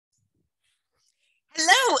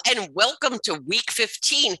Hello and welcome to week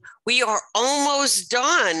 15. We are almost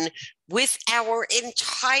done with our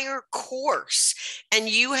entire course, and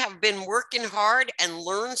you have been working hard and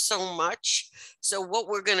learned so much. So what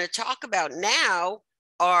we're going to talk about now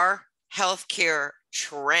are healthcare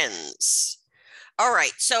trends. All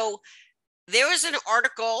right, so there was an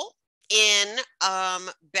article in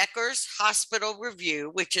Becker's Hospital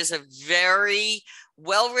Review, which is a very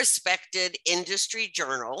well-respected industry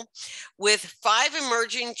journal, with 5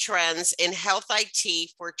 emerging trends in health IT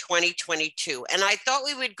for 2022. And I thought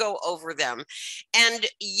we would go over them. And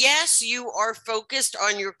yes, you are focused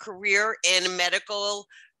on your career in medical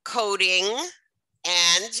coding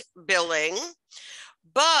and billing,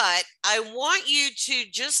 but I want you to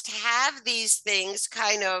just have these things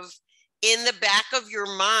kind of in the back of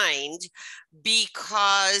your mind,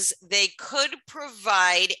 because they could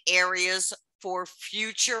provide areas for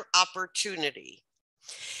future opportunity.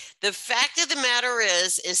 The fact of the matter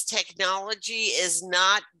is technology is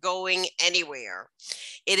not going anywhere.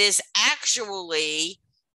 It is actually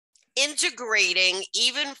integrating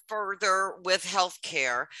even further with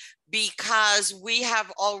healthcare, because we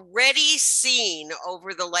have already seen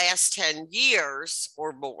over the last 10 years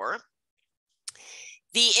or more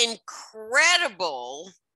the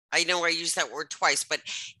incredible, I know I used that word twice, but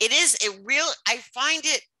I find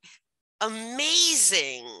it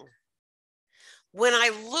amazing when I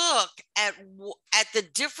look at the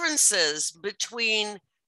differences between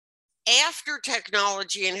after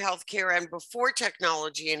technology in healthcare and before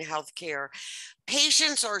technology in healthcare.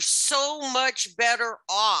 Patients are so much better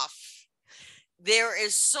off. There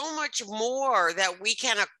is so much more that we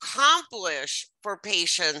can accomplish for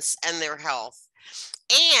patients and their health.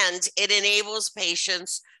 And it enables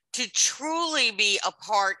patients to truly be a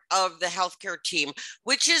part of the healthcare team,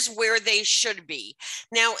 which is where they should be.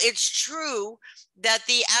 Now, it's true that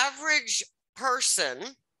the average person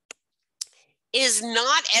is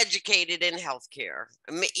not educated in healthcare.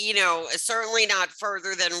 You know, certainly not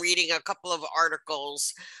further than reading a couple of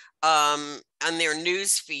articles on their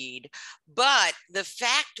news feed. But the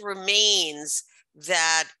fact remains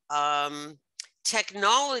that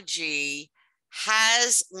technology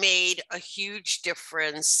has made a huge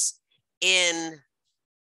difference in,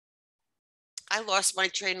 I lost my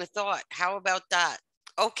train of thought. How about that?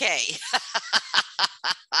 Okay.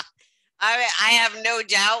 I have no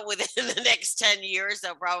doubt within the next 10 years,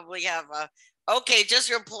 they'll probably have okay, just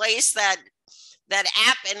replace that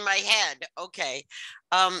app in my head. Okay.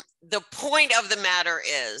 The point of the matter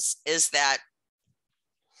is that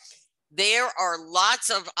there are lots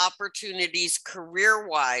of opportunities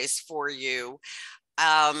career-wise for you,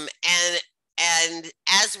 and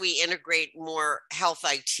as we integrate more health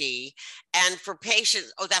IT, and for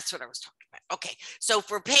patients, that's what I was talking about. Okay, so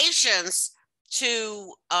for patients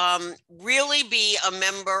to really be a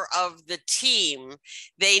member of the team,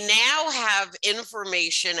 they now have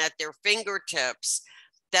information at their fingertips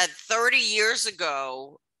that 30 years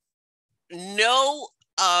ago, no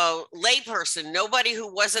layperson, nobody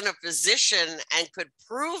who wasn't a physician and could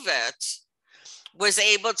prove it, was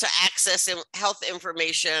able to access health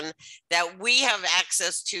information that we have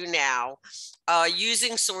access to now,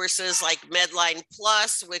 using sources like Medline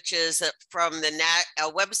Plus, which is from the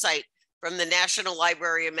website from the National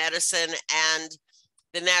Library of Medicine and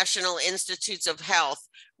the National Institutes of Health,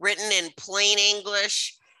 written in plain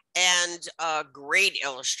English and great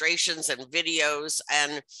illustrations and videos.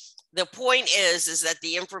 And the point is that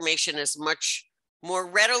the information is much more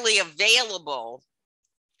readily available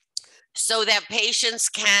so that patients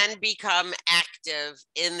can become active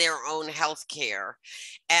in their own health care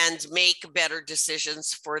and make better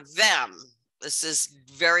decisions for them. This is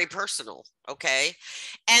very personal, okay?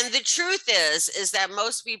 And the truth is that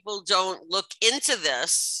most people don't look into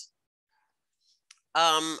this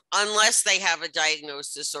unless they have a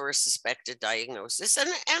diagnosis or a suspected diagnosis, and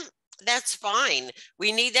that's fine.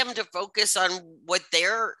 We need them to focus on what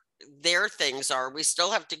their things are. We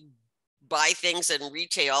still have to buy things in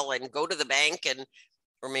retail and go to the bank, and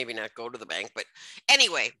or maybe not go to the bank, but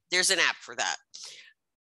anyway, there's an app for that.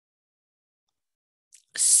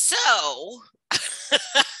 So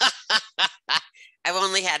I've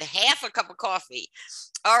only had half a cup of coffee.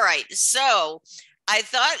 All right, so I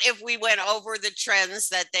thought if we went over the trends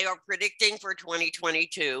that they are predicting for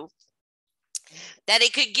 2022, that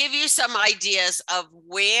it could give you some ideas of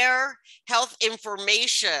where health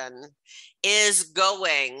information is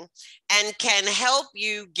going and can help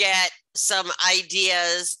you get some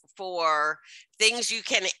ideas for things you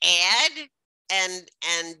can add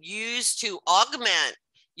and use to augment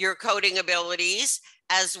your coding abilities,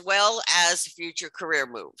 as well as future career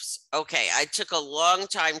moves. Okay, I took a long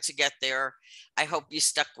time to get there. I hope you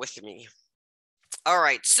stuck with me. All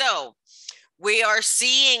right, so we are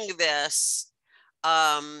seeing this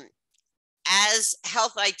as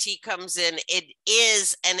health IT comes in. It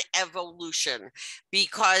is an evolution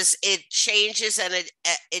because it changes and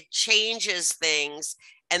it changes things.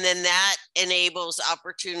 And then that enables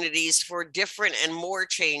opportunities for different and more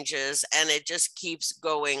changes. And it just keeps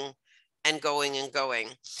going and going and going.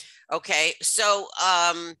 Okay, so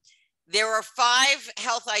there are 5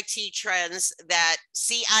 health IT trends that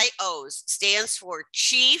CIOs stands for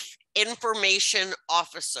Chief Information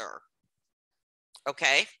Officer.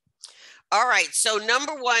 Okay. All right. So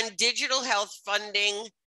number 1, digital health funding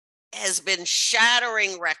has been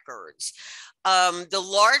shattering records. The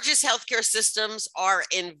largest healthcare systems are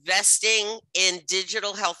investing in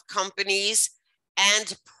digital health companies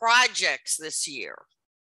and projects this year.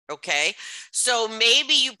 Okay, so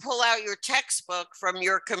maybe you pull out your textbook from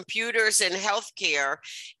your computers in healthcare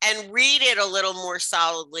and read it a little more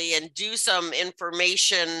solidly and do some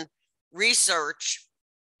information research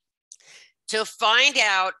to find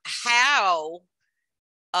out how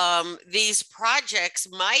these projects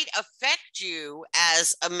might affect you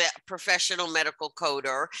as a professional medical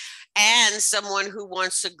coder and someone who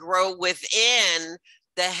wants to grow within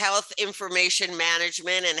the health information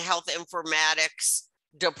management and health informatics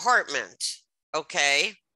department.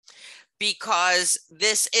 Okay, because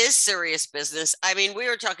this is serious business. I mean, we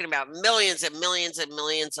were talking about millions and millions and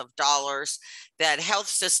millions of dollars that health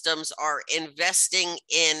systems are investing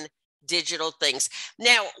in digital things.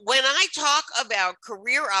 Now, when I talk about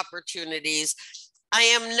career opportunities, I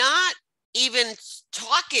am not even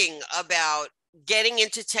talking about getting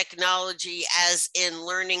into technology as in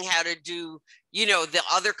learning how to do, the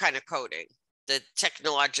other kind of coding, the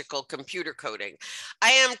technological computer coding.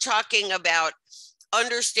 I am talking about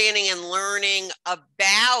understanding and learning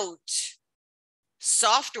about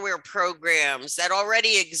software programs that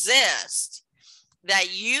already exist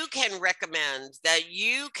that you can recommend, that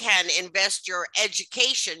you can invest your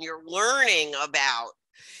education, your learning about,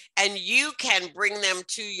 and you can bring them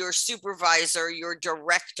to your supervisor, your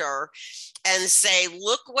director, and say,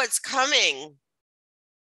 look what's coming.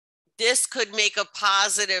 This could make a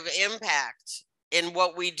positive impact in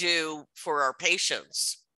what we do for our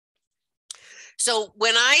patients. So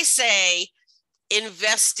when I say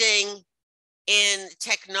investing in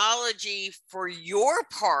technology for your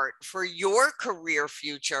part, for your career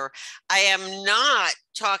future, I am not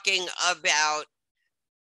talking about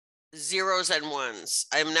zeros and ones.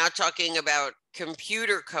 I'm not talking about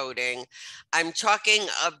computer coding. I'm talking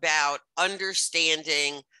about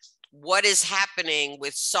understanding what is happening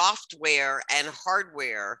with software and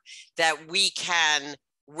hardware that we can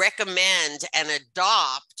recommend and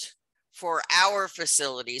adopt for our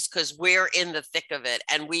facilities, because we're in the thick of it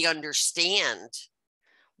and we understand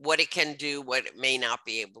what it can do, what it may not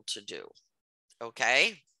be able to do.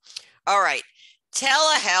 Okay. All right.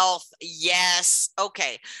 Telehealth. Yes.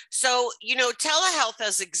 Okay. So, telehealth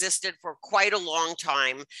has existed for quite a long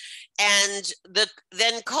time. And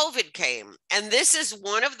then COVID came. And this is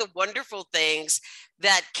one of the wonderful things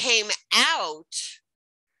that came out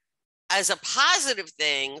as a positive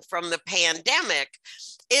thing from the pandemic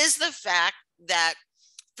is the fact that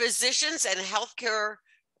physicians and healthcare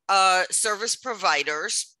service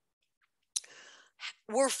providers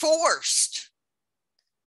were forced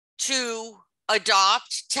to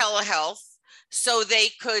adopt telehealth so they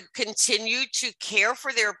could continue to care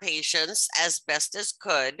for their patients as best as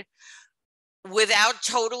could without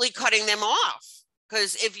totally cutting them off.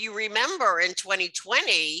 Because if you remember in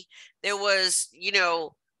 2020, there was,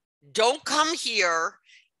 don't come here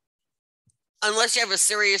unless you have a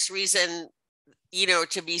serious reason,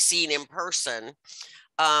 to be seen in person.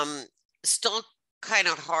 Still kind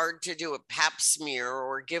of hard to do a pap smear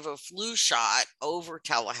or give a flu shot over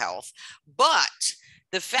telehealth. But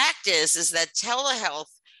the fact is that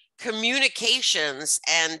telehealth communications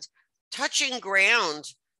and touching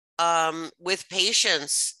ground with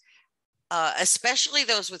patients, especially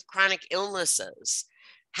those with chronic illnesses,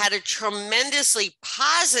 had a tremendously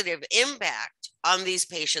positive impact on these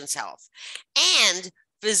patients' health. And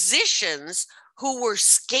physicians who were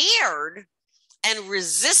scared and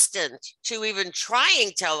resistant to even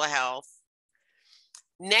trying telehealth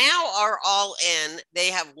now are all in.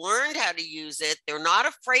 They have learned how to use it. They're not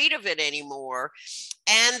afraid of it anymore.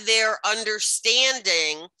 And they're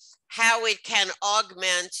understanding how it can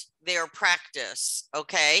augment their practice.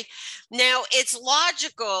 Okay. Now, it's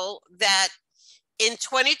logical that in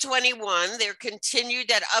 2021, there continued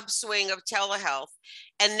that upswing of telehealth.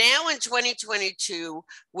 And now in 2022,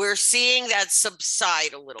 we're seeing that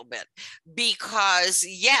subside a little bit because,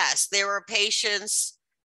 yes, there are patients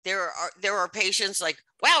like,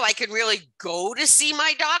 wow, I can really go to see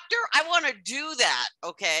my doctor. I want to do that.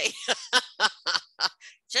 Okay.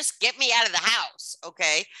 Just get me out of the house.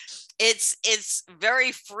 Okay. It's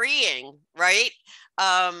very freeing, right?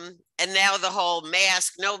 And now the whole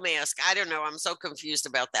mask, no mask. I don't know. I'm so confused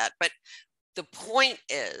about that. But the point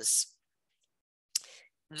is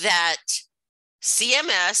that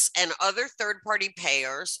CMS and other third-party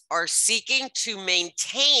payers are seeking to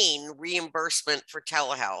maintain reimbursement for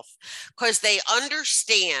telehealth because they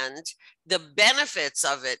understand the benefits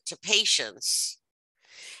of it to patients.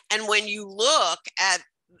 And when you look at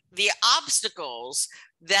the obstacles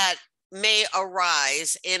that may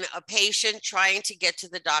arise in a patient trying to get to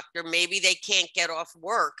the doctor, maybe they can't get off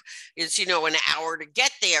work. It's, an hour to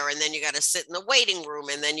get there, and then you got to sit in the waiting room,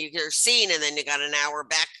 and then you're seen, and then you got an hour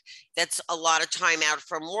back. That's a lot of time out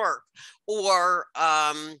from work.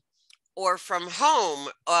 Or from home.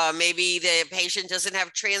 Maybe the patient doesn't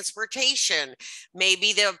have transportation.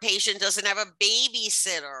 Maybe the patient doesn't have a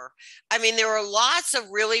babysitter. I mean, there are lots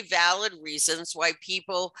of really valid reasons why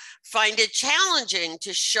people find it challenging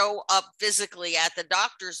to show up physically at the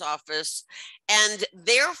doctor's office. And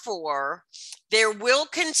therefore, there will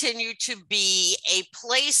continue to be a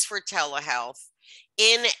place for telehealth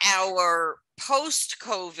in our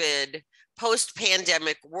post-COVID,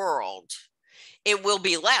 post-pandemic world. It will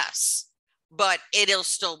be less, but it'll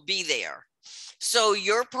still be there. So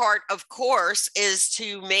your part, of course, is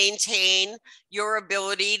to maintain your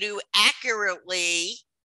ability to accurately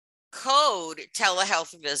code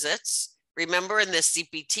telehealth visits. Remember, in the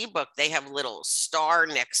CPT book, they have a little star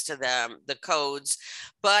next to them, the codes.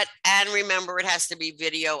 And remember, it has to be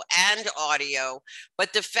video and audio.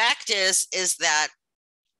 But the fact is that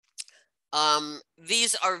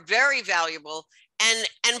these are very valuable.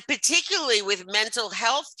 And particularly with mental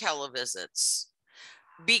health televisits,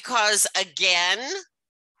 because again,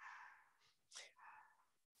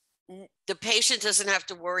 the patient doesn't have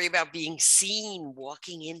to worry about being seen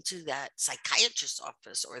walking into that psychiatrist's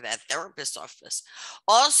office or that therapist's office.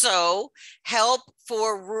 Also, help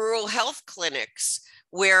for rural health clinics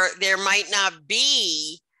where there might not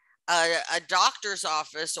be a doctor's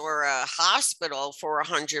office or a hospital for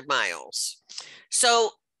 100 miles.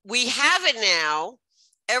 So we have it now.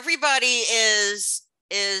 Everybody is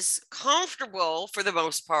comfortable for the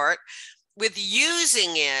most part with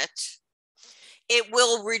using it. It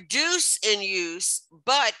will reduce in use,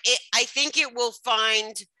 but I think it will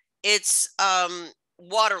find its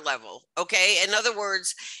water level. Okay. In other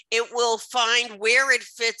words, it will find where it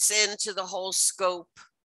fits into the whole scope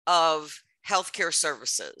of healthcare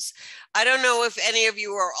services. I don't know if any of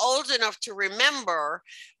you are old enough to remember,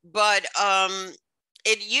 but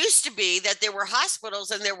it used to be that there were hospitals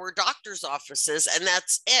and there were doctor's offices, and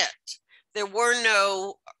that's it. There were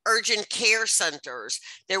no urgent care centers.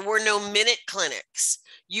 There were no minute clinics.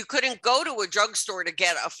 You couldn't go to a drugstore to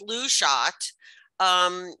get a flu shot.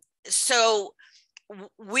 So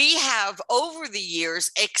we have, over the years,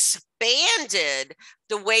 expanded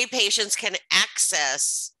the way patients can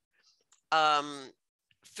access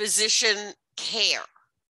physician care,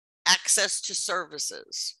 access to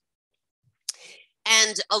services.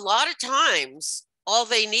 And a lot of times, all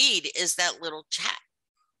they need is that little chat,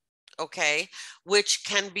 okay, which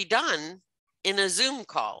can be done in a Zoom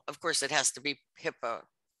call. Of course, it has to be HIPAA,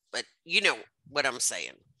 but you know what I'm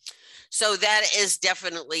saying. So that is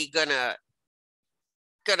definitely gonna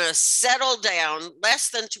settle down,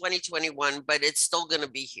 less than 2021, but it's still going to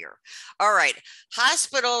be here. All right.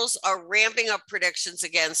 Hospitals are ramping up predictions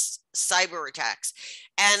against cyber attacks.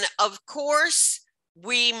 And of course,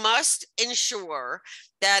 we must ensure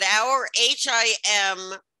that our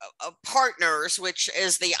HIM partners, which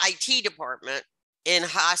is the IT department in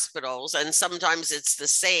hospitals, and sometimes it's the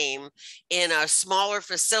same in a smaller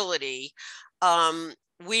facility,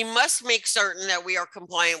 we must make certain that we are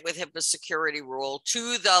compliant with HIPAA security rule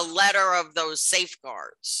to the letter of those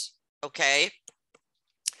safeguards, okay?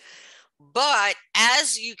 But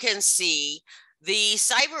as you can see, the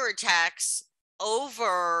cyber attacks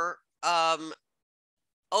over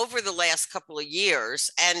the last couple of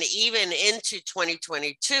years and even into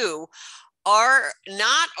 2022 are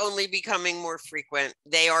not only becoming more frequent,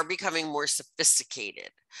 they are becoming more sophisticated.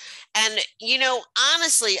 And, you know,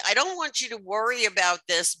 honestly, I don't want you to worry about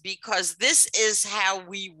this because this is how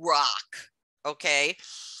we rock, okay?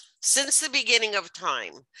 Since the beginning of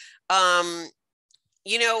time,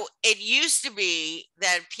 you know, it used to be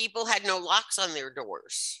that people had no locks on their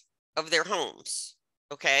doors. of their homes,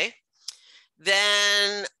 okay?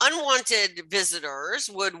 Then unwanted visitors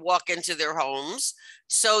would walk into their homes,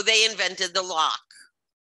 so they invented the lock.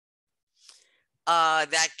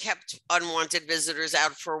 That kept unwanted visitors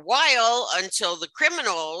out for a while until the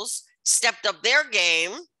criminals stepped up their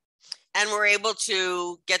game and were able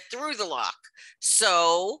to get through the lock.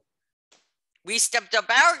 So we stepped up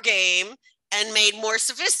our game and made more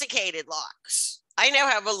sophisticated locks. I now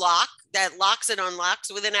have a lock that locks and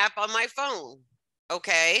unlocks with an app on my phone,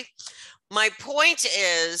 okay? My point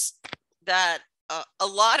is that a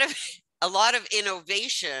lot of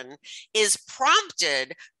innovation is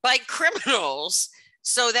prompted by criminals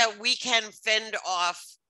so that we can fend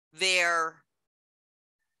off their,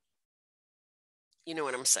 you know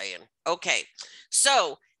what I'm saying? Okay,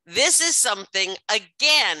 so this is something,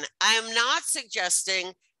 again, I'm not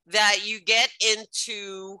suggesting that you get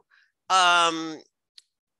into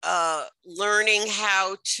learning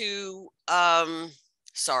how to,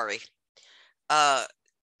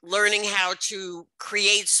 learning how to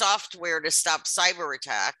create software to stop cyber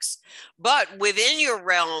attacks. But within your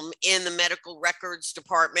realm, in the medical records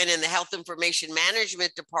department and the health information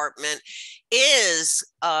management department, is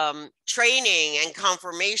training and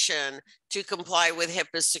confirmation to comply with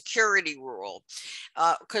HIPAA's security rule.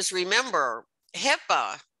 Because remember,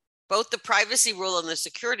 HIPAA, both the privacy rule and the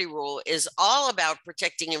security rule, is all about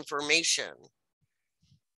protecting information.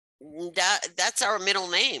 That's our middle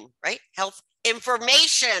name, right? Health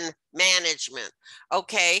information management.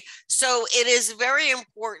 Okay, so it is very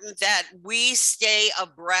important that we stay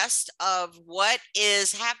abreast of what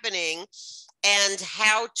is happening and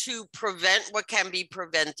how to prevent what can be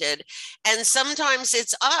prevented. And sometimes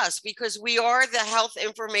it's us, because we are the health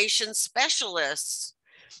information specialists,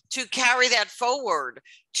 to carry that forward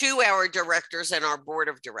to our directors and our board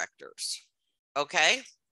of directors. Okay,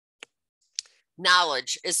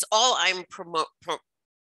 knowledge is all I'm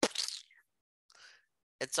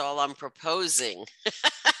it's all I'm proposing.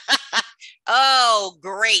 Oh,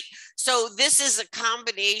 great. So this is a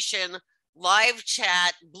combination live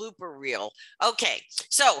chat blooper reel. Okay,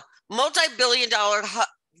 so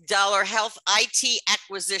multi-billion-dollar health IT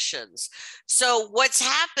acquisitions. So what's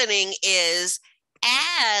happening is,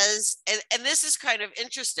 and this is kind of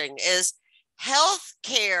interesting, is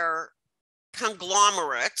healthcare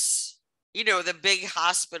conglomerates, you know, the big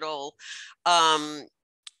hospital,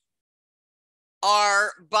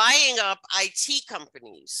 are buying up IT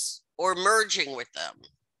companies or merging with them.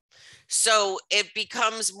 So it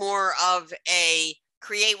becomes more of a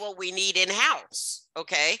create what we need in-house,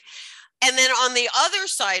 okay? And then on the other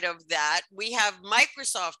side of that, we have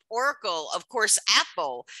Microsoft, Oracle, of course,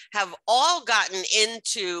 Apple, have all gotten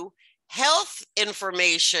into health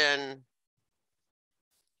information.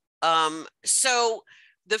 So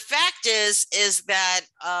the fact is that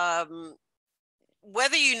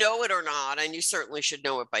whether you know it or not, and you certainly should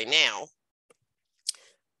know it by now,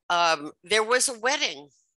 there was a wedding,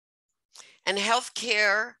 and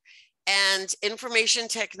healthcare and information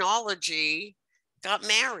technology got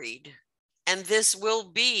married, and this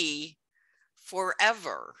will be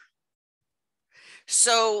forever.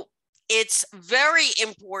 So it's very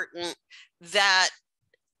important that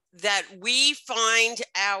we find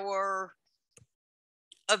our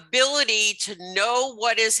ability to know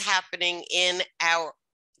what is happening in our,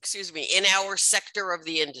 in our sector of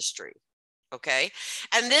the industry. Okay,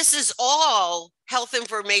 and this is all health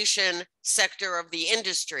information sector of the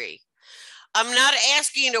industry. I'm not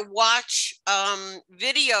asking you to watch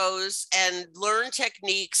videos and learn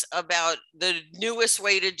techniques about the newest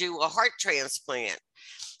way to do a heart transplant.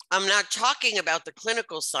 I'm not talking about the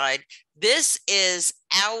clinical side. This is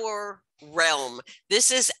our realm.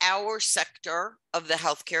 This is our sector of the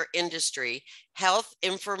healthcare industry, health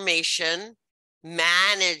information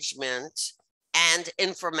management and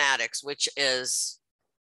informatics, which is,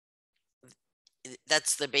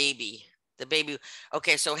 that's the baby. The baby.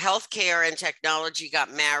 Okay, so healthcare and technology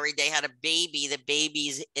got married. They had a baby. The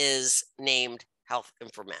baby is named health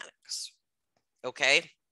informatics. Okay.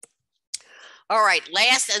 All right.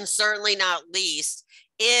 Last and certainly not least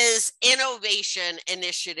is innovation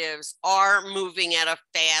initiatives are moving at a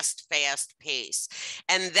fast pace.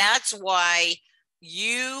 And that's why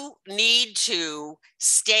you need to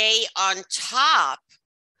stay on top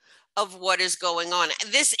of what is going on.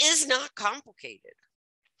 This is not complicated.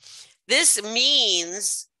 This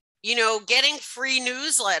means, you know, getting free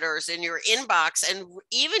newsletters in your inbox and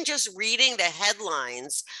even just reading the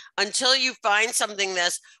headlines until you find something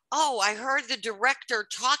that's, oh, I heard the director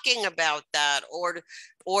talking about that, or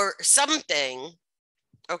something.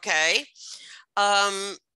 Okay.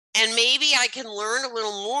 And maybe I can learn a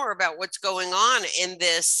little more about what's going on in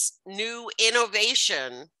this new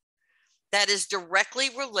innovation that is directly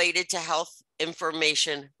related to health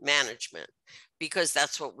information management, because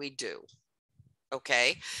that's what we do.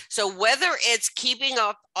 Okay, so whether it's keeping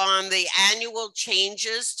up on the annual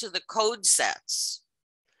changes to the code sets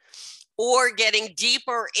or getting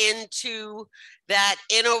deeper into that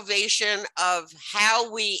innovation of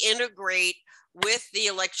how we integrate with the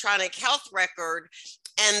electronic health record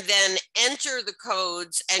and then enter the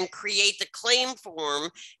codes and create the claim form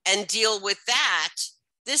and deal with that,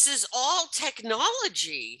 this is all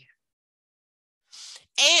technology.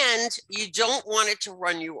 And you don't want it to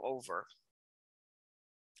run you over.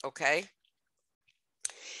 Okay.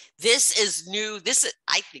 This is new.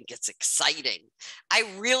 I think it's exciting. I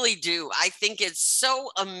really do. I think it's so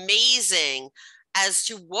amazing as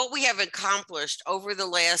to what we have accomplished over the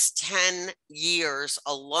last 10 years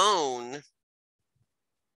alone.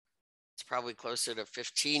 It's probably closer to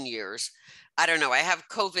 15 years. I don't know. I have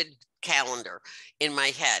COVID calendar in my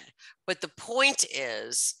head. But the point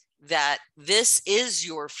is that this is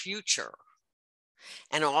your future.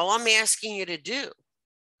 And all I'm asking you to do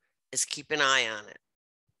is keep an eye on it.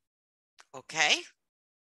 Okay?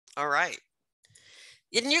 All right.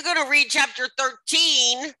 And you're going to read chapter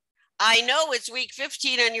 13. I know it's week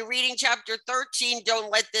 15 and you're reading chapter 13. Don't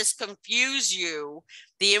let this confuse you.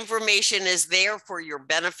 The information is there for your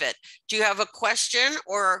benefit. Do you have a question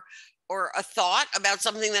or a thought about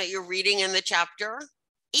something that you're reading in the chapter?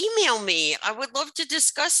 Email me. I would love to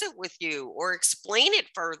discuss it with you or explain it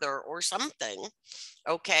further or something.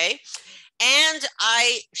 Okay. And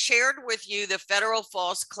I shared with you the Federal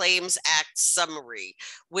False Claims Act summary,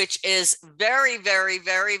 which is very, very,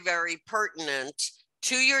 very, very pertinent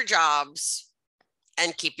to your jobs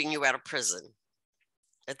and keeping you out of prison.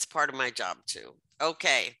 It's part of my job too.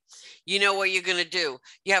 Okay. You know what you're going to do.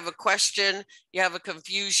 You have a question, you have a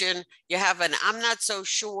confusion, you have an I'm not so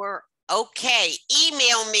sure. Okay,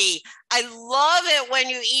 email me. I love it when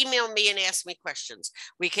you email me and ask me questions.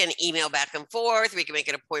 We can email back and forth. We can make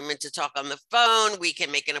an appointment to talk on the phone. We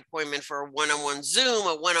can make an appointment for a one-on-one Zoom,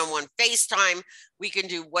 a one-on-one FaceTime. We can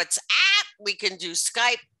do WhatsApp. We can do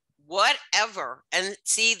Skype, whatever. And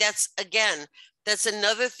see, that's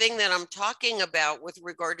another thing that I'm talking about with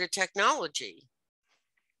regard to technology.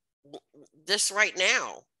 This right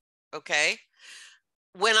now, okay?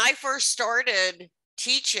 When I first started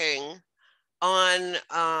teaching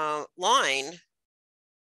online,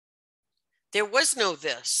 there was no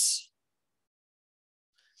this.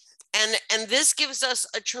 And this gives us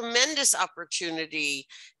a tremendous opportunity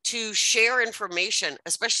to share information,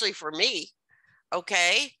 especially for me,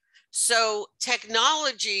 okay? So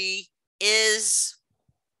technology is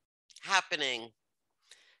happening.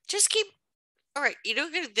 Just keep, all right, you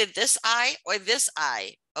don't did this eye or this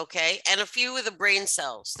eye, okay? And a few of the brain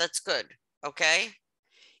cells, that's good, okay?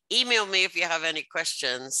 Email me if you have any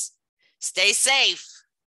questions. Stay safe.